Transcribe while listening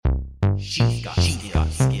She's got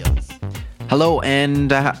skills. Hello,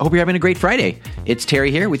 and hope you're having a great Friday. It's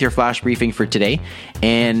Terry here with your flash briefing for today.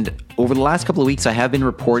 And over the last couple of weeks, I have been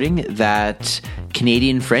reporting that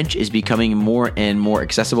Canadian French is becoming more and more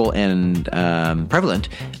accessible and prevalent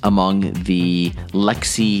among the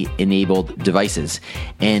Lexi-enabled devices.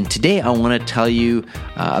 And today, I want to tell you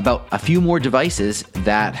about a few more devices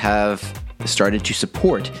that have started to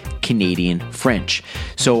support Canadian French.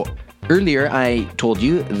 So earlier, I told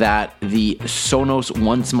you that the Sonos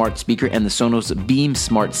One Smart Speaker and the Sonos Beam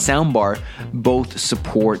Smart Soundbar both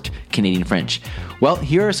support Canadian French. Well,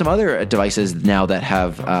 here are some other devices now that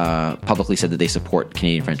have publicly said that they support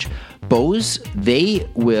Canadian French. Bose, they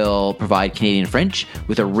will provide Canadian French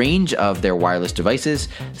with a range of their wireless devices.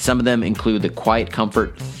 Some of them include the Quiet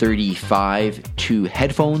Comfort 35 2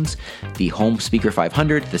 headphones, the Home Speaker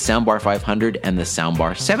 500, the Soundbar 500, and the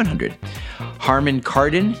Soundbar 700. Harman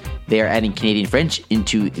Kardon, they are adding Canadian French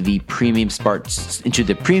into the premium smart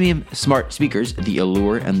speakers, the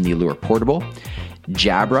Allure and the Allure Portable.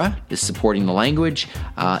 Jabra is supporting the language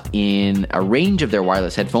in a range of their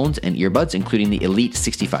wireless headphones and earbuds, including the Elite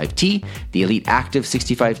 65T, the Elite Active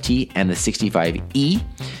 65T, and the 65E.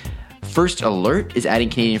 First Alert is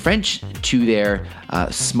adding Canadian French to their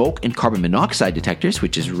smoke and carbon monoxide detectors,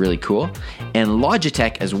 which is really cool. And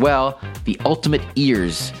Logitech as well, the Ultimate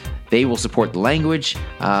Ears. They will support the language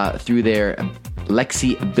through their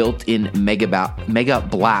Lexi built-in Mega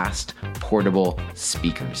Blast portable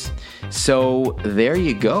speakers. So there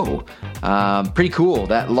you go. Pretty cool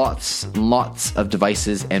that lots of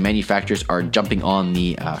devices and manufacturers are jumping on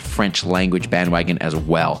the French language bandwagon as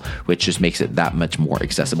well, which just makes it that much more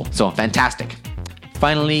accessible. So fantastic.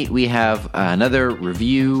 Finally, we have another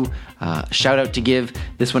review shout out to give.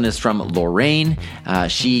 This one is from Lorraine.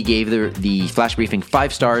 She gave the flash briefing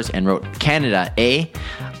 5 stars and wrote, Canada, eh?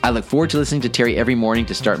 I look forward to listening to Terry every morning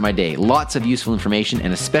to start my day. Lots of useful information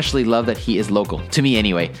and especially love that he is local. To me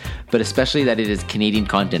anyway, but especially that it is Canadian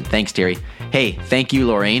content. Thanks, Terry. Hey, thank you,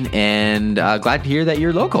 Lorraine, and glad to hear that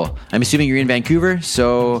you're local. I'm assuming you're in Vancouver,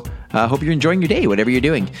 so hope you're enjoying your day, whatever you're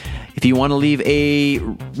doing. If you want to leave a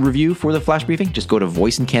review for the flash briefing, just go to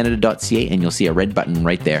voiceincanada.ca and you'll see a red button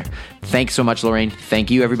right there. Thanks so much, Lorraine. Thank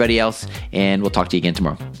you, everybody else, and we'll talk to you again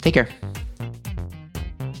tomorrow. Take care.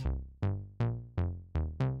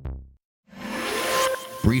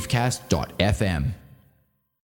 Briefcast.fm